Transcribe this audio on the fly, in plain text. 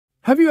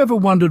Have you ever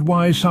wondered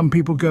why some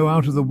people go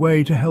out of the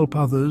way to help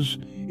others,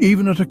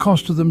 even at a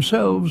cost to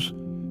themselves?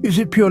 Is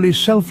it purely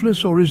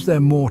selfless, or is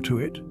there more to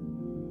it?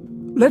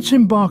 Let's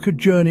embark a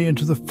journey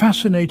into the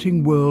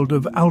fascinating world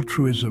of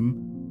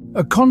altruism,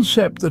 a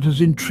concept that has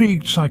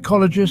intrigued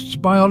psychologists,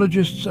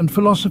 biologists, and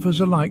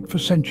philosophers alike for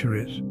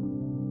centuries.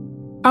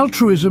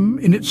 Altruism,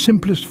 in its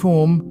simplest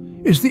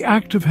form, is the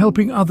act of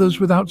helping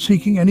others without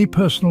seeking any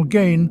personal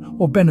gain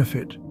or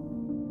benefit.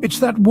 It's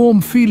that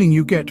warm feeling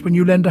you get when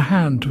you lend a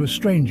hand to a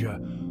stranger,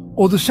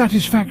 or the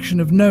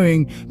satisfaction of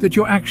knowing that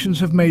your actions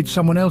have made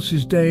someone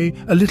else's day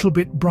a little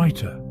bit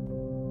brighter.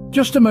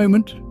 Just a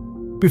moment.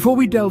 Before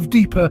we delve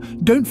deeper,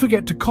 don't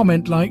forget to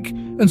comment, like,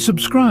 and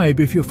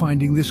subscribe if you're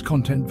finding this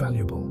content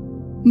valuable.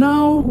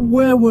 Now,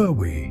 where were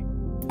we?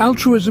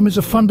 Altruism is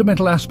a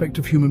fundamental aspect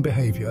of human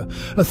behavior,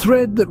 a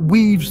thread that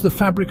weaves the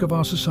fabric of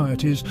our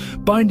societies,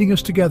 binding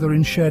us together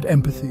in shared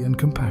empathy and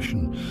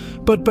compassion.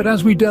 But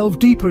as we delve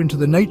deeper into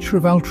the nature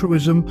of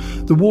altruism,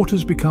 the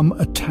waters become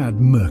a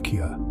tad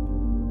murkier.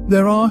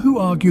 There are who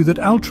argue that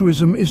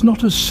altruism is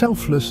not as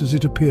selfless as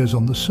it appears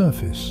on the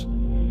surface.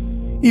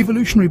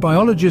 Evolutionary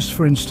biologists,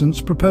 for instance,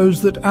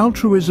 propose that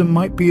altruism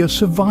might be a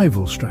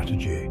survival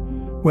strategy,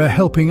 where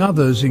helping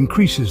others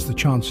increases the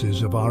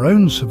chances of our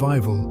own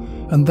survival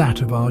and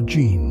that of our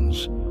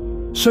genes.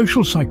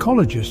 Social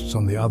psychologists,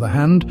 on the other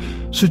hand,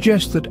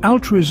 suggest that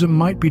altruism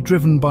might be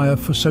driven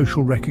for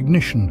social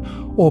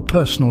recognition or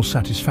personal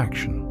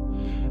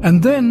satisfaction.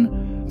 And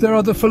then there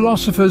are the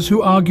philosophers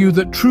who argue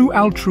that true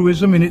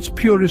altruism in its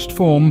purest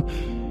form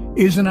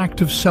is an act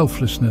of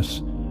selflessness,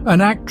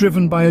 an act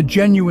driven by a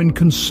genuine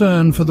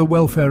concern for the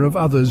welfare of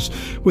others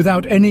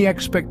without any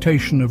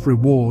expectation of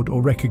reward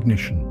or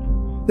recognition.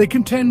 They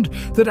contend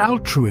that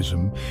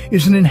altruism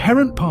is an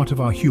inherent part of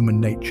our human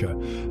nature,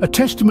 a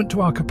testament to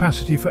our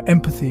capacity for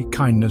empathy,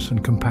 kindness,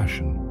 and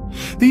compassion.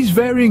 These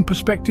varying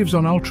perspectives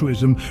on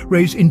altruism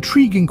raise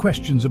intriguing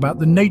questions about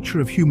the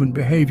nature of human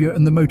behavior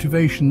and the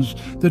motivations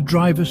that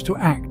drive us to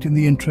act in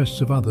the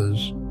interests of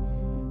others.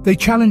 They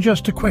challenge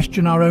us to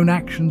question our own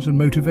actions and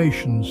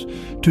motivations,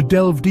 to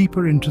delve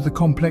deeper into the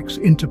complex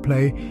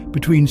interplay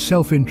between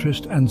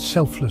self-interest and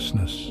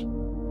selflessness.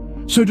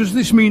 So does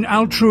this mean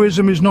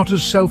altruism is not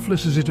as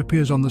selfless as it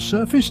appears on the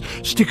surface?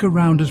 Stick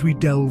around as we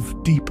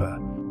delve deeper.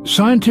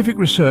 Scientific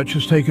research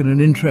has taken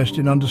an interest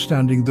in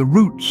understanding the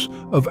roots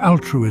of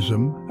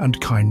altruism and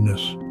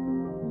kindness.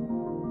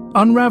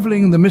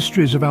 Unraveling the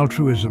mysteries of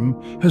altruism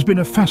has been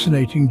a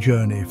fascinating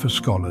journey for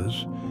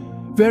scholars.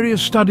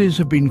 Various studies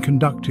have been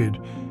conducted,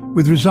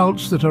 with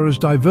results that are as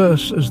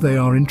diverse as they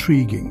are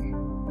intriguing.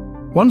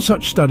 One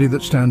such study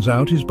that stands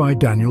out is by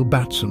Daniel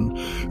Batson,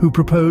 who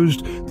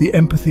proposed the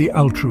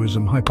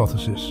empathy-altruism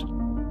hypothesis.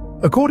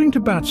 According to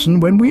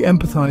Batson, when we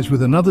empathize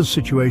with another's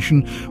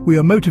situation, we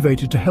are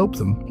motivated to help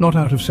them, not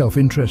out of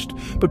self-interest,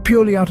 but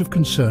purely out of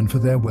concern for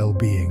their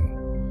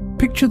well-being.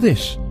 Picture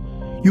this.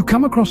 You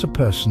come across a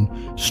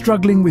person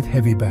struggling with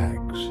heavy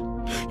bags.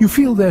 You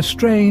feel their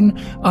strain,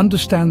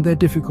 understand their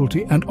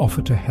difficulty, and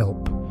offer to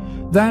help.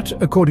 That,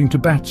 according to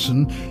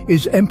Batson,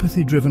 is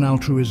empathy-driven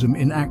altruism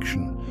in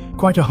action.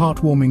 Quite a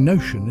heartwarming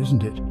notion,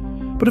 isn't it?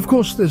 But of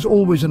course, there's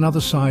always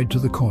another side to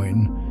the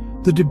coin.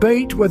 The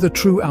debate whether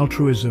true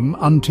altruism,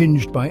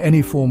 untinged by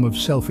any form of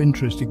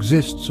self-interest,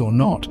 exists or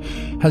not,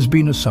 has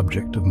been a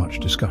subject of much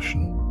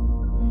discussion.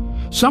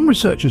 Some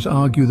researchers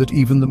argue that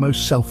even the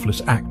most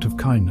selfless act of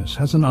kindness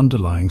has an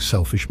underlying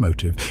selfish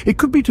motive. It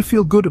could be to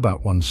feel good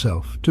about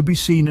oneself, to be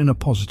seen in a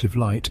positive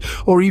light,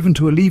 or even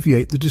to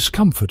alleviate the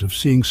discomfort of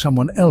seeing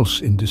someone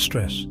else in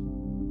distress.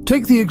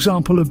 Take the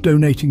example of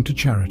donating to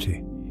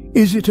charity.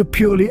 Is it a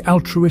purely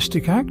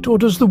altruistic act, or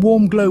does the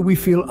warm glow we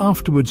feel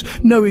afterwards,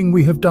 knowing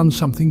we have done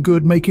something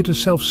good, make it a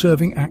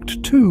self-serving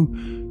act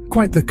too?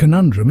 Quite the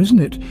conundrum, isn't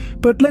it?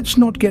 But let's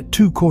not get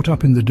too caught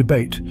up in the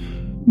debate.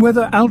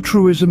 Whether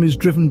altruism is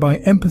driven by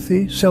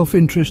empathy,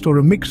 self-interest, or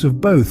a mix of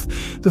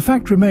both, the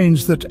fact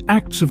remains that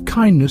acts of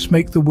kindness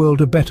make the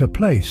world a better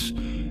place.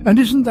 And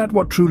isn't that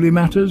what truly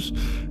matters?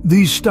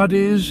 These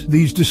studies,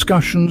 these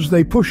discussions,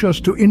 they push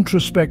us to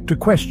introspect, to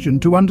question,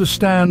 to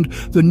understand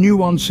the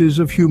nuances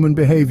of human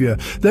behavior.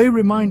 They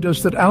remind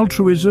us that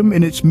altruism,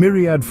 in its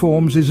myriad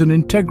forms, is an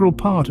integral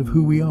part of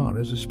who we are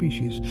as a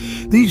species.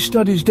 These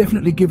studies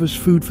definitely give us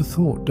food for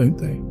thought, don't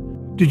they?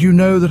 Did you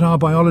know that our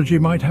biology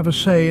might have a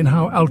say in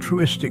how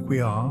altruistic we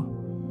are?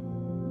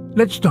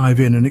 Let's dive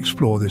in and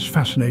explore this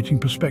fascinating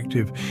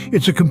perspective.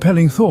 It's a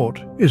compelling thought,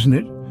 isn't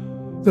it?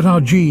 That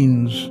our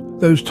genes,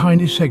 those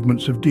tiny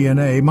segments of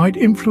DNA, might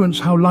influence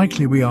how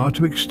likely we are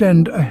to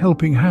extend a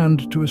helping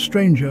hand to a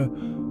stranger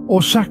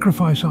or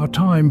sacrifice our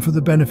time for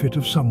the benefit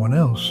of someone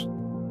else.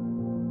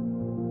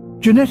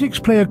 Genetics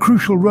play a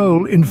crucial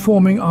role in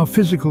forming our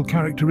physical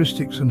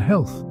characteristics and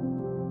health.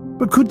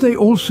 But could they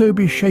also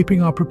be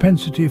shaping our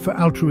propensity for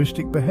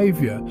altruistic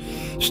behavior?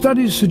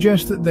 Studies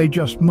suggest that they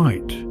just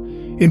might.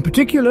 In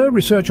particular,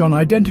 research on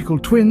identical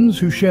twins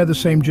who share the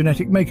same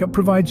genetic makeup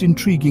provides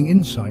intriguing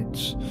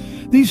insights.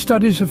 These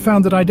studies have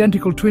found that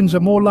identical twins are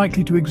more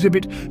likely to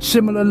exhibit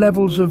similar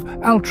levels of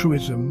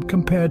altruism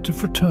compared to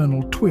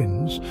fraternal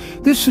twins.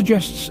 This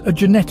suggests a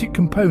genetic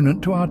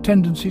component to our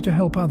tendency to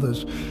help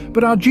others.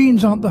 But our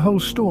genes aren't the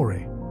whole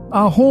story.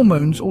 Our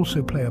hormones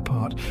also play a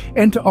part.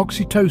 Enter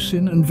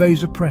oxytocin and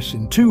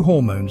vasopressin, two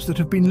hormones that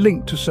have been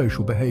linked to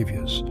social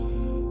behaviors.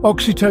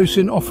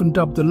 Oxytocin, often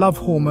dubbed the love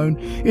hormone,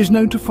 is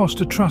known to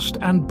foster trust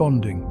and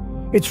bonding.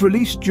 It's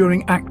released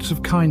during acts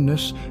of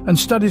kindness, and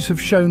studies have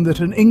shown that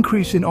an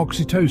increase in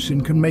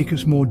oxytocin can make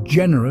us more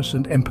generous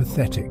and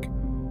empathetic.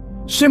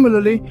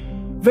 Similarly,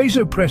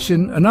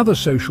 vasopressin, another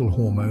social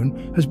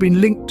hormone, has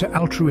been linked to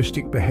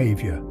altruistic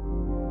behavior.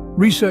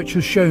 Research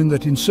has shown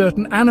that in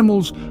certain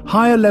animals,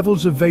 higher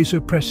levels of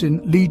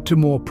vasopressin lead to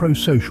more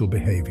pro-social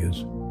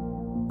behaviors.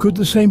 Could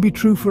the same be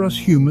true for us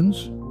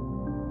humans?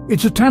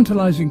 It's a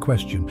tantalizing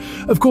question.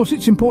 Of course,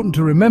 it's important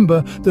to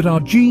remember that our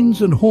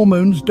genes and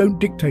hormones don't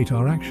dictate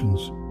our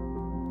actions.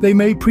 They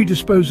may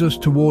predispose us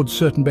towards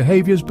certain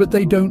behaviors, but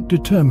they don't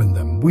determine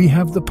them. We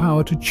have the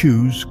power to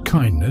choose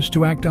kindness,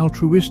 to act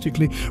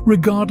altruistically,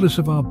 regardless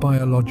of our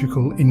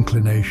biological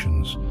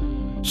inclinations.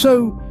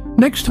 So,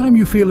 next time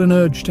you feel an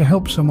urge to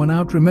help someone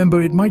out,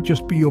 remember it might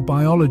just be your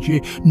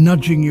biology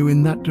nudging you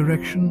in that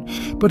direction.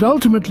 But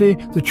ultimately,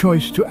 the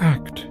choice to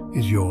act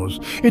is yours.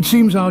 It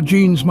seems our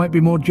genes might be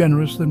more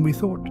generous than we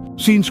thought.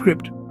 Scene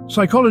script.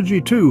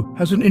 Psychology, too,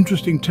 has an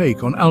interesting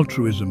take on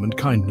altruism and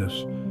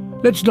kindness.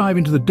 Let's dive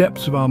into the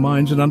depths of our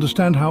minds and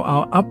understand how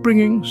our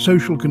upbringing,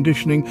 social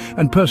conditioning,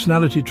 and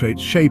personality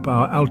traits shape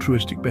our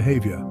altruistic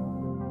behavior.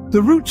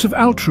 The roots of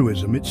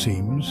altruism, it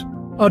seems,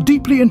 are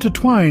deeply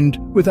intertwined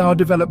with our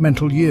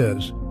developmental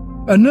years.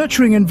 A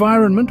nurturing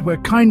environment where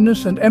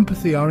kindness and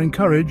empathy are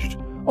encouraged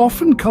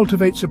often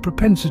cultivates a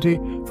propensity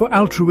for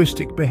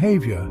altruistic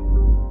behavior.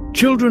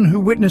 Children who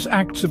witness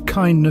acts of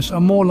kindness are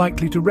more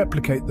likely to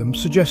replicate them,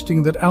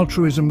 suggesting that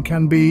altruism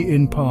can be,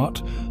 in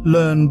part,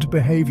 learned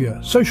behavior.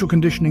 Social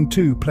conditioning,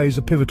 too, plays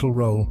a pivotal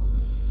role.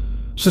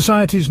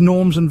 Society's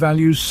norms and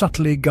values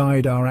subtly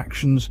guide our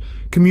actions.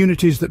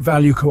 Communities that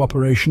value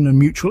cooperation and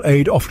mutual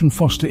aid often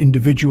foster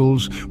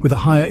individuals with a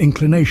higher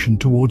inclination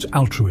towards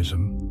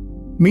altruism.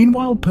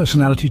 Meanwhile,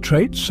 personality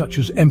traits such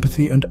as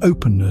empathy and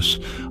openness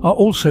are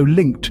also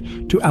linked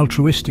to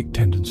altruistic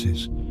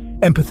tendencies.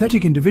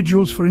 Empathetic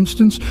individuals, for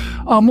instance,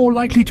 are more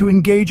likely to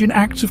engage in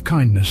acts of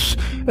kindness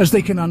as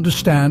they can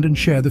understand and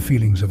share the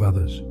feelings of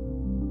others.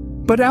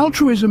 But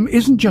altruism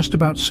isn't just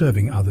about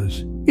serving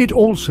others. It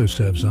also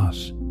serves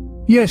us.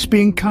 Yes,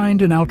 being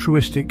kind and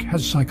altruistic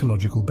has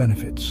psychological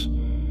benefits.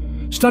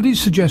 Studies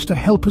suggest a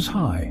helper's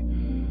high,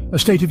 a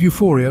state of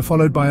euphoria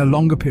followed by a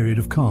longer period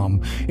of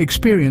calm,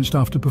 experienced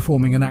after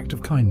performing an act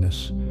of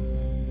kindness.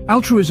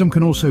 Altruism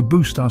can also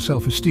boost our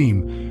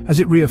self-esteem as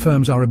it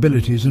reaffirms our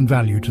abilities and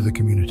value to the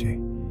community.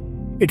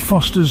 It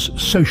fosters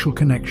social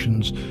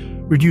connections,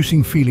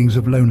 reducing feelings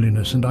of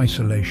loneliness and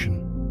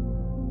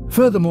isolation.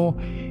 Furthermore,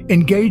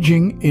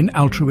 engaging in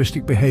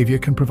altruistic behavior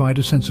can provide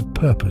a sense of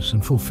purpose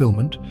and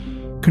fulfillment,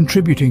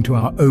 contributing to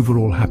our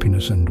overall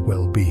happiness and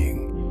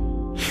well-being.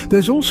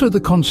 There's also the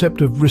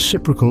concept of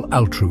reciprocal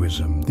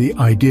altruism, the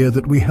idea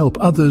that we help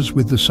others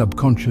with the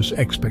subconscious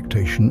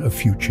expectation of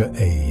future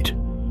aid.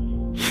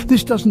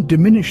 This doesn't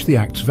diminish the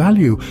act's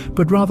value,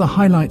 but rather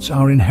highlights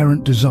our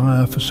inherent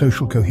desire for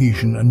social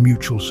cohesion and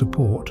mutual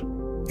support.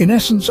 In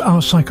essence,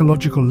 our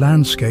psychological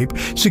landscape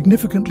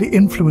significantly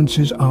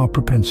influences our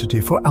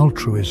propensity for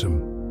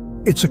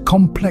altruism. It's a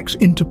complex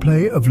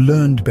interplay of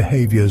learned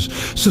behaviors,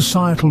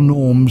 societal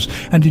norms,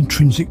 and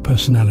intrinsic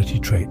personality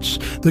traits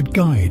that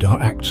guide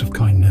our acts of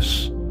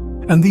kindness.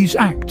 And these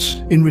acts,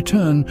 in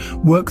return,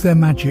 work their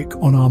magic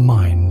on our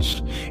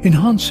minds,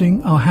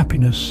 enhancing our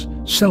happiness,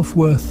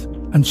 self-worth,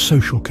 and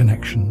social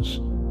connections.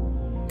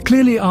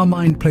 Clearly, our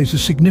mind plays a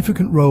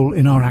significant role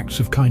in our acts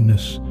of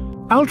kindness.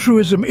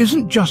 Altruism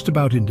isn't just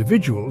about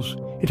individuals,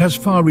 it has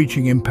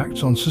far-reaching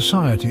impacts on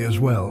society as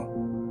well.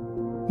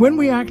 When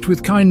we act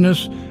with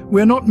kindness,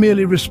 we're not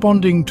merely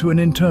responding to an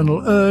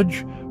internal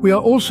urge, we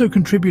are also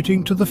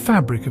contributing to the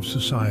fabric of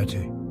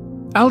society.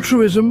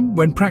 Altruism,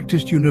 when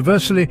practiced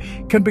universally,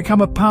 can become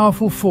a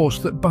powerful force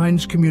that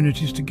binds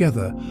communities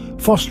together,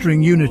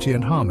 fostering unity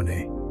and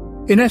harmony.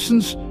 In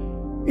essence,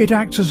 it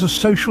acts as a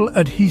social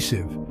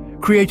adhesive,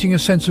 creating a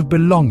sense of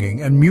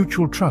belonging and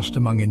mutual trust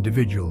among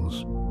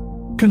individuals.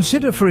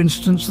 Consider, for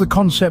instance, the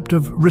concept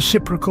of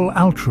reciprocal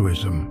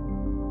altruism.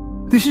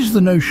 This is the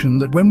notion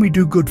that when we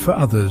do good for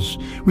others,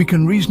 we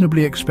can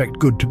reasonably expect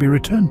good to be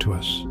returned to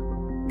us.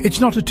 It's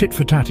not a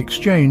tit-for-tat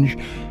exchange,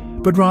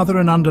 but rather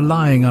an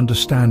underlying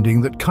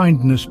understanding that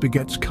kindness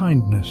begets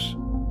kindness.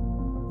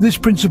 This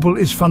principle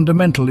is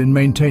fundamental in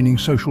maintaining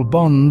social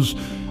bonds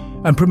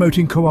and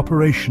promoting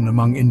cooperation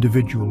among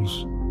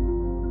individuals.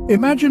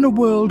 Imagine a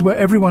world where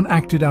everyone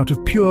acted out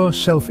of pure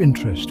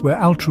self-interest, where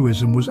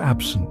altruism was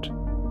absent.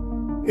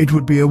 It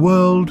would be a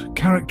world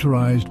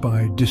characterized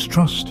by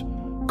distrust,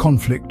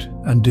 conflict,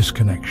 and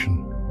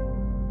disconnection.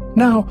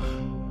 Now,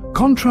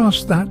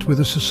 Contrast that with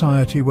a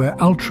society where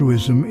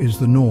altruism is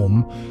the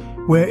norm,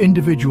 where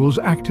individuals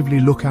actively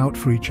look out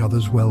for each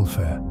other's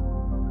welfare.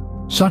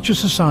 Such a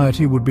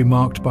society would be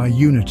marked by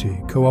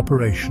unity,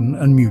 cooperation,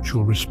 and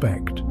mutual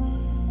respect.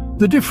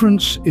 The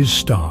difference is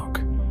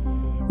stark.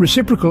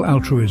 Reciprocal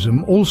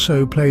altruism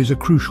also plays a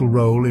crucial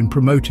role in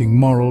promoting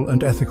moral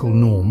and ethical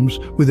norms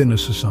within a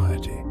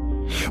society.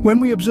 When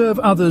we observe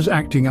others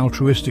acting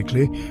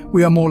altruistically,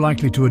 we are more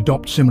likely to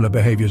adopt similar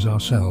behaviors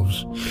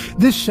ourselves.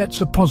 This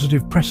sets a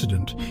positive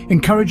precedent,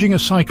 encouraging a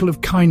cycle of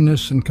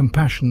kindness and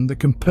compassion that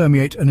can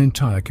permeate an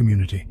entire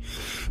community.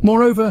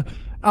 Moreover,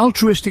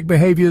 altruistic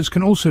behaviors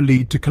can also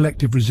lead to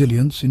collective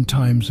resilience in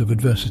times of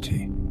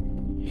adversity.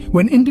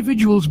 When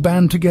individuals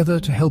band together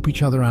to help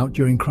each other out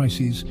during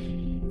crises,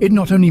 it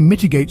not only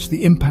mitigates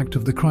the impact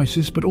of the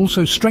crisis, but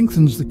also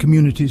strengthens the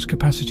community's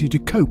capacity to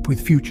cope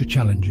with future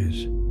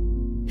challenges.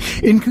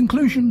 In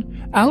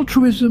conclusion,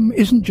 altruism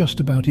isn't just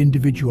about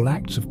individual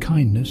acts of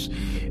kindness,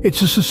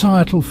 it's a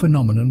societal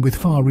phenomenon with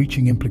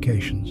far-reaching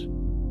implications.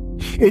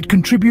 It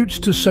contributes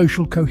to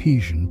social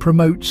cohesion,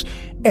 promotes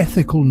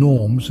ethical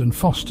norms, and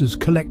fosters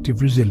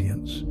collective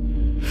resilience.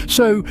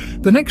 So,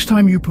 the next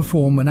time you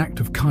perform an act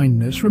of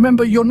kindness,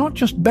 remember you're not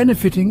just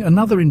benefiting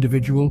another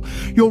individual,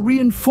 you're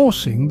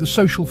reinforcing the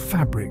social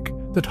fabric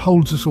that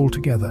holds us all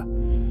together.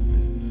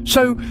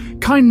 So,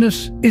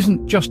 kindness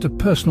isn't just a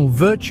personal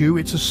virtue,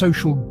 it's a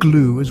social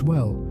glue as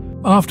well.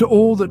 After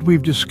all that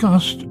we've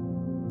discussed,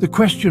 the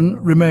question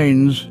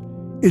remains,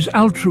 is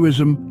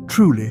altruism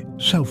truly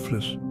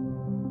selfless?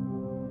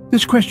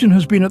 This question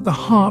has been at the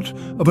heart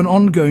of an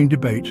ongoing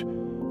debate,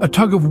 a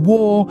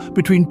tug-of-war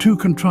between two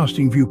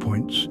contrasting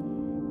viewpoints,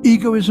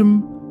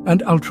 egoism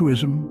and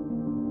altruism.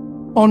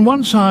 On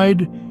one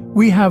side,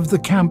 we have the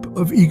camp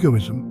of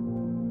egoism.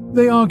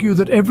 They argue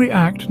that every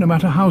act, no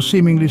matter how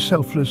seemingly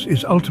selfless,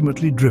 is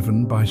ultimately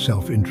driven by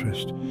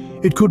self-interest.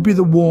 It could be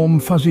the warm,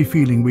 fuzzy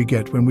feeling we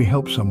get when we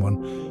help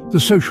someone,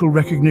 the social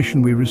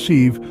recognition we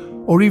receive,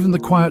 or even the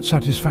quiet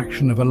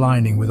satisfaction of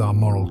aligning with our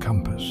moral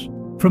compass.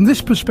 From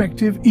this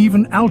perspective,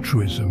 even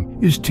altruism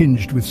is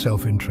tinged with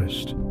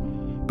self-interest.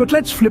 But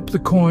let's flip the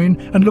coin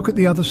and look at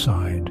the other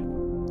side.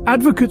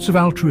 Advocates of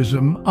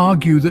altruism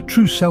argue that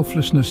true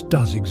selflessness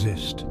does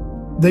exist.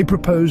 They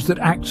propose that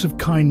acts of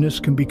kindness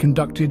can be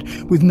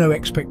conducted with no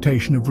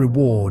expectation of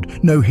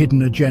reward, no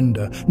hidden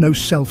agenda, no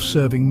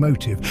self-serving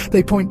motive.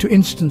 They point to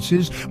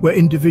instances where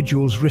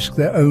individuals risk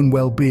their own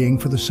well-being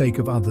for the sake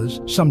of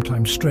others,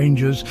 sometimes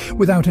strangers,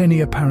 without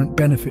any apparent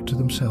benefit to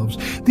themselves.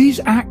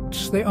 These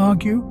acts, they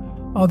argue,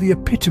 are the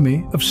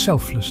epitome of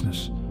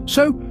selflessness.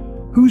 So,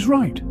 who's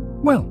right?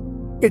 Well,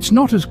 it's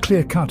not as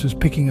clear-cut as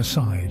picking a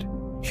side.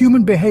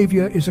 Human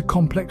behavior is a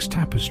complex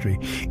tapestry,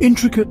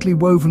 intricately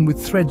woven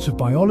with threads of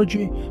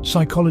biology,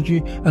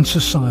 psychology, and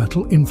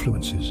societal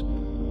influences.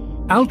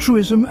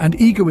 Altruism and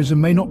egoism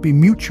may not be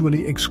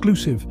mutually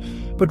exclusive,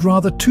 but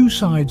rather two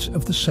sides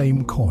of the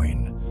same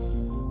coin.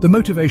 The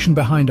motivation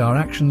behind our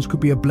actions could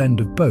be a blend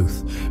of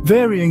both,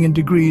 varying in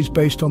degrees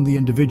based on the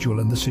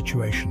individual and the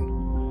situation.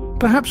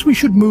 Perhaps we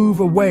should move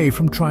away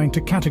from trying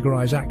to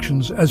categorize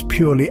actions as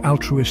purely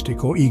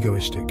altruistic or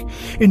egoistic.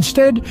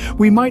 Instead,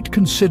 we might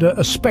consider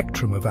a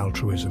spectrum of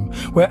altruism,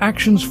 where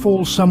actions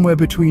fall somewhere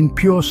between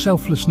pure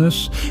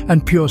selflessness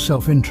and pure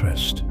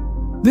self-interest.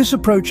 This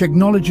approach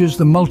acknowledges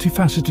the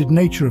multifaceted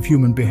nature of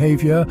human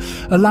behavior,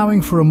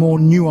 allowing for a more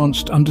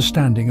nuanced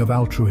understanding of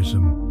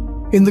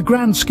altruism. In the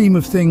grand scheme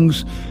of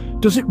things,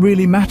 does it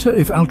really matter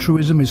if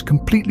altruism is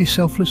completely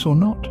selfless or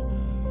not?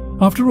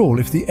 After all,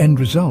 if the end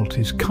result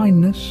is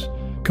kindness,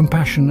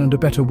 compassion, and a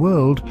better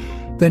world,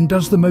 then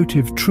does the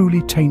motive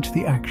truly taint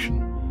the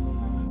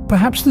action?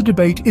 Perhaps the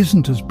debate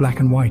isn't as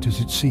black and white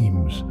as it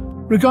seems.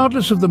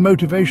 Regardless of the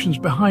motivations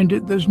behind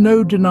it, there's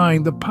no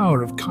denying the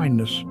power of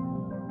kindness.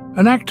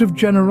 An act of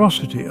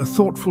generosity, a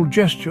thoughtful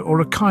gesture, or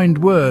a kind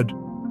word,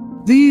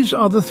 these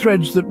are the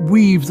threads that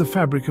weave the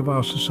fabric of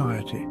our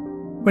society.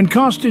 When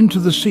cast into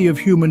the sea of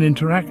human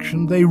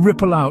interaction, they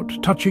ripple out,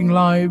 touching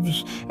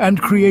lives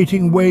and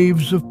creating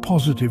waves of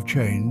positive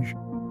change.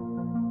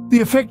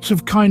 The effects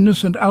of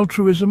kindness and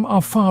altruism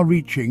are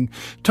far-reaching,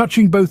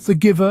 touching both the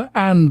giver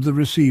and the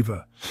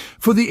receiver.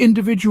 For the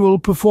individual,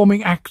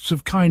 performing acts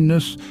of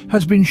kindness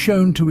has been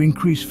shown to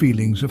increase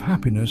feelings of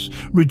happiness,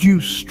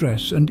 reduce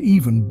stress, and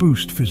even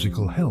boost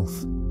physical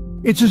health.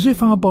 It's as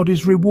if our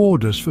bodies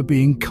reward us for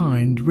being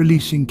kind,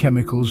 releasing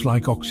chemicals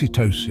like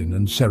oxytocin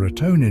and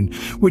serotonin,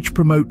 which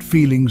promote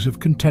feelings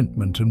of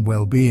contentment and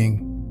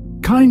well-being.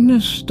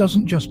 Kindness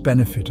doesn't just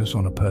benefit us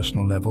on a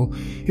personal level,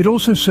 it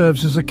also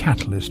serves as a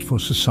catalyst for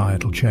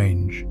societal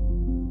change.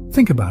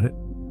 Think about it.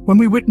 When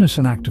we witness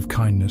an act of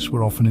kindness,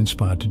 we're often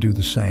inspired to do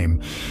the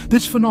same.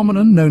 This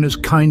phenomenon, known as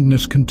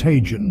kindness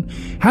contagion,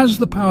 has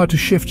the power to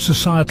shift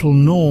societal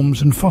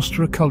norms and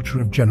foster a culture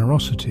of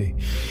generosity.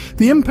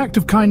 The impact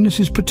of kindness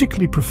is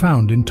particularly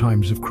profound in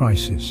times of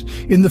crisis.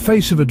 In the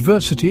face of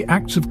adversity,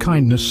 acts of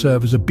kindness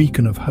serve as a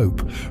beacon of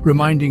hope,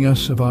 reminding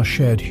us of our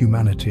shared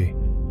humanity.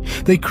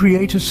 They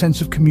create a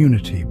sense of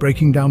community,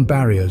 breaking down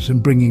barriers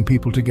and bringing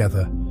people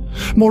together.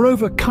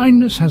 Moreover,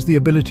 kindness has the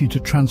ability to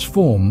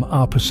transform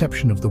our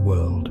perception of the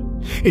world.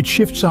 It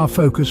shifts our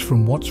focus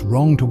from what's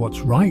wrong to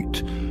what's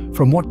right,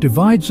 from what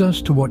divides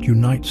us to what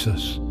unites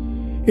us.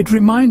 It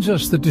reminds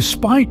us that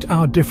despite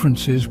our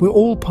differences, we're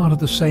all part of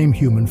the same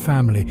human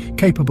family,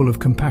 capable of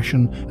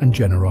compassion and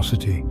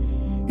generosity.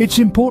 It's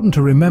important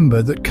to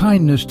remember that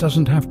kindness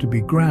doesn't have to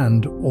be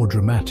grand or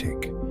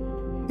dramatic.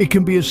 It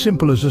can be as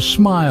simple as a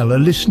smile, a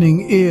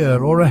listening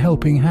ear, or a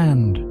helping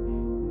hand.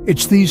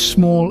 It's these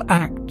small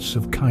acts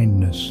of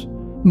kindness,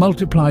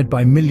 multiplied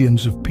by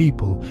millions of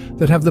people,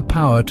 that have the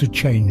power to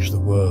change the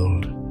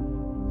world.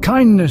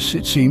 Kindness,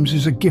 it seems,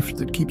 is a gift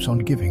that keeps on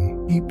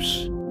giving.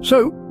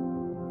 So,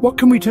 what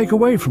can we take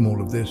away from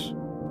all of this?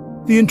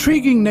 The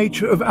intriguing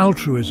nature of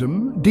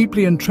altruism,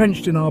 deeply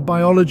entrenched in our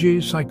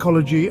biology,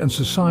 psychology, and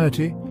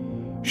society,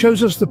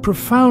 shows us the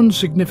profound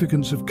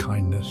significance of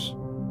kindness.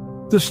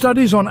 The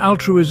studies on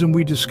altruism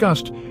we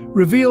discussed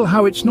reveal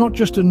how it's not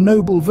just a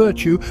noble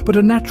virtue, but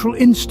a natural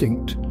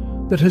instinct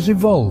that has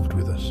evolved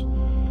with us.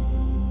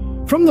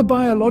 From the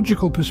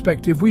biological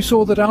perspective, we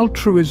saw that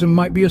altruism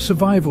might be a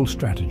survival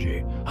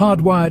strategy,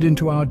 hardwired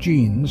into our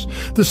genes.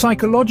 The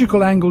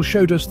psychological angle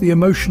showed us the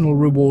emotional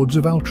rewards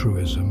of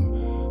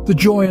altruism, the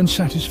joy and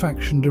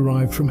satisfaction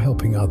derived from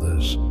helping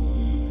others.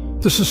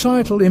 The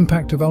societal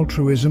impact of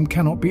altruism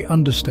cannot be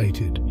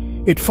understated.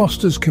 It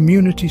fosters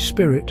community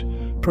spirit,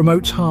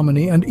 promotes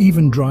harmony, and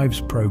even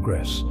drives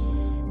progress.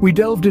 We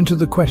delved into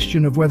the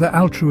question of whether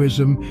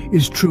altruism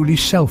is truly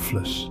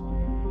selfless,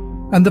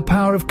 and the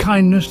power of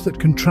kindness that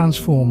can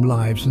transform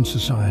lives and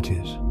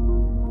societies.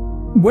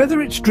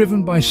 Whether it's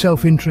driven by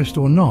self-interest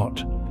or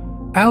not,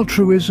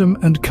 altruism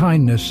and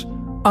kindness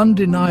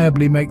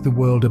undeniably make the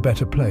world a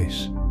better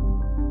place.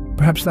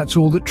 Perhaps that's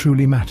all that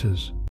truly matters.